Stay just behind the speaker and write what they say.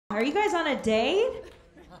Are you guys on a date?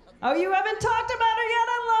 Oh, you haven't talked about her yet?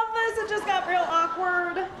 I love this. It just got real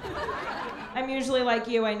awkward. I'm usually like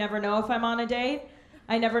you. I never know if I'm on a date.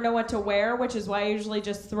 I never know what to wear, which is why I usually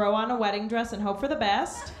just throw on a wedding dress and hope for the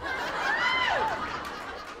best.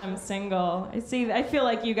 I'm single. I feel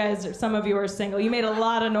like you guys, some of you are single. You made a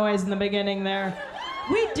lot of noise in the beginning there.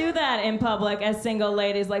 We do that in public as single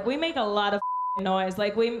ladies. Like, we make a lot of noise.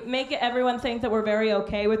 Like, we make everyone think that we're very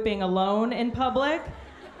okay with being alone in public.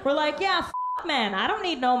 We're like, yeah, man, I don't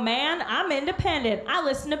need no man. I'm independent. I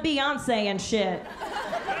listen to Beyonce and shit.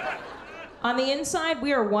 On the inside,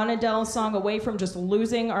 we are one Adele song away from just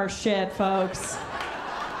losing our shit, folks.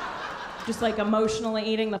 Just like emotionally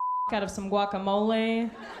eating the out of some guacamole.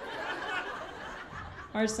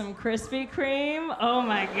 Or some Krispy Kreme. Oh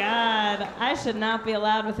my God. I should not be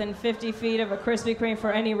allowed within 50 feet of a Krispy Kreme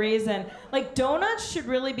for any reason. Like, donuts should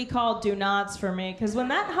really be called do-nots for me, because when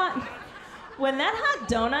that hot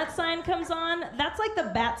donut sign comes on, that's like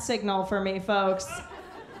the bat signal for me, folks.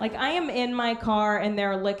 Like, I am in my car and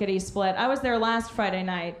they're lickety-split. I was there last Friday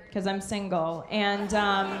night, because I'm single, and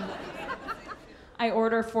I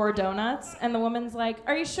order 4 donuts, and the woman's like,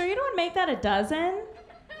 "Are you sure you don't make that a dozen?"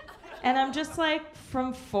 And I'm just like,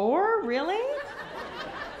 from 4? Really?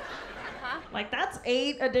 Like, that's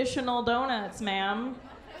 8 additional donuts, ma'am.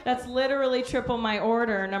 That's literally triple my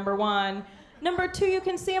order, number 1. Number 2, you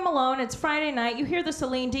can see I'm alone. It's Friday night. You hear the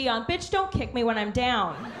Celine Dion. Bitch, don't kick me when I'm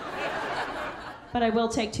down. But I will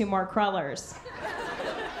take 2 more crullers.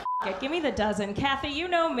 Give me the dozen. Kathy, you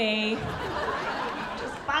know me.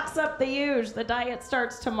 Box up the huge. The diet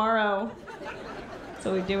starts tomorrow. That's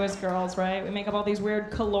what we do as girls, right? We make up all these weird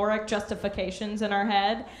caloric justifications in our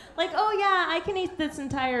head. Like, oh yeah, I can eat this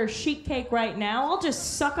entire sheet cake right now. I'll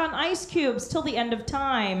just suck on ice cubes till the end of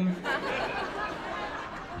time.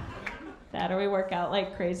 That or we work out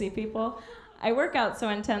like crazy people. I work out so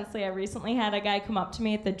intensely, I recently had a guy come up to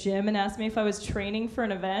me at the gym and ask me if I was training for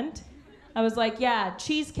an event. I was like, yeah,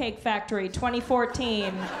 Cheesecake Factory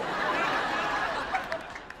 2014.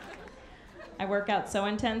 I work out so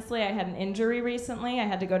intensely. I had an injury recently. I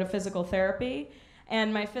had to go to physical therapy.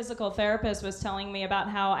 And my physical therapist was telling me about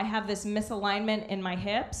how I have this misalignment in my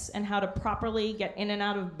hips and how to properly get in and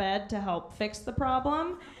out of bed to help fix the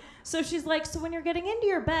problem. So she's like, so when you're getting into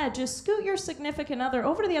your bed, just scoot your significant other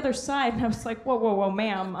over to the other side. And I was like, whoa, whoa, whoa,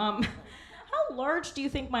 ma'am. How large do you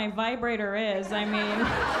think my vibrator is? I mean...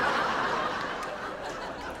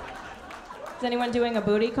 Is anyone doing a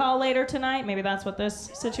booty call later tonight? Maybe that's what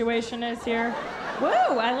this situation is here. Woo,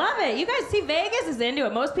 I love it. You guys see, Vegas is into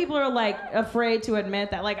it. Most people are like afraid to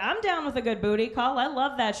admit that. Like, I'm down with a good booty call. I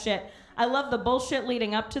love that shit. I love the bullshit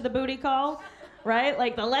leading up to the booty call, right?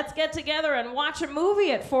 Like the let's get together and watch a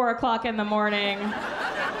movie at 4 o'clock in the morning.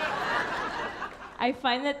 I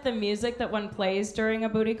find that the music that one plays during a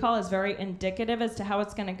booty call is very indicative as to how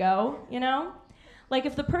it's gonna go, you know? Like,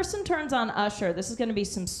 if the person turns on Usher, this is going to be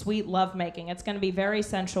some sweet lovemaking. It's going to be very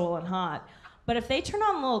sensual and hot. But if they turn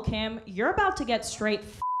on Lil' Kim, you're about to get straight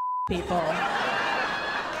people.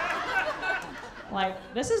 Like,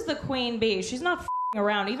 this is the queen bee. She's not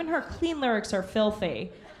around. Even her clean lyrics are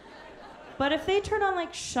filthy. But if they turn on,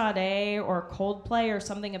 like, Sade or Coldplay or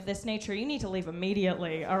something of this nature, you need to leave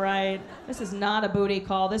immediately, all right? This is not a booty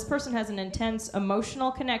call. This person has an intense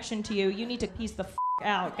emotional connection to you. You need to piece the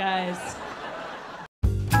out, guys.